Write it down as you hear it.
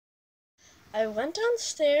I went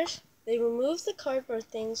downstairs, they removed the cardboard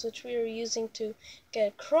things which we were using to get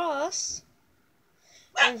across,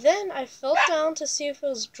 and then I felt down to see if it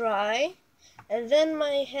was dry, and then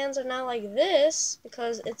my hands are now like this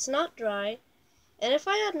because it's not dry, and if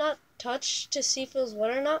I had not touched to see if it was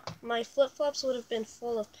wet or not, my flip-flops would have been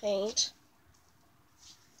full of paint.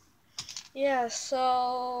 Yeah,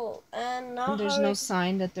 so, and now And there's how no I...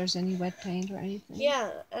 sign that there's any wet paint or anything? Yeah,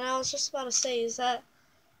 and I was just about to say is that,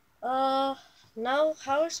 now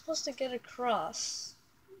how are we supposed to get across?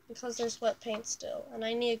 Because there's wet paint still, and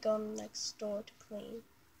I need to go next door to clean.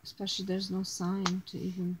 Especially there's no sign to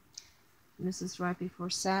even... This is right before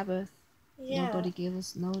Sabbath. Yeah. Nobody gave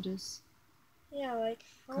us notice. Yeah, like,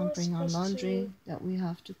 how am Can't I bring our supposed laundry to... that we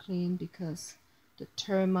have to clean because the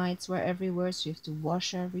termites were everywhere, so you have to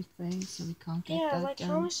wash everything, so we can't get Yeah, that like,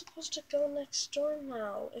 how am I done. supposed to go next door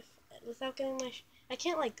now if without getting my... I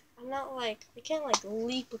can't, like, I'm not, like, I can't, like,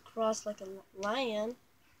 leap across like a lion,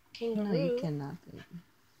 No, you kangaroo. cannot, baby.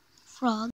 Frog.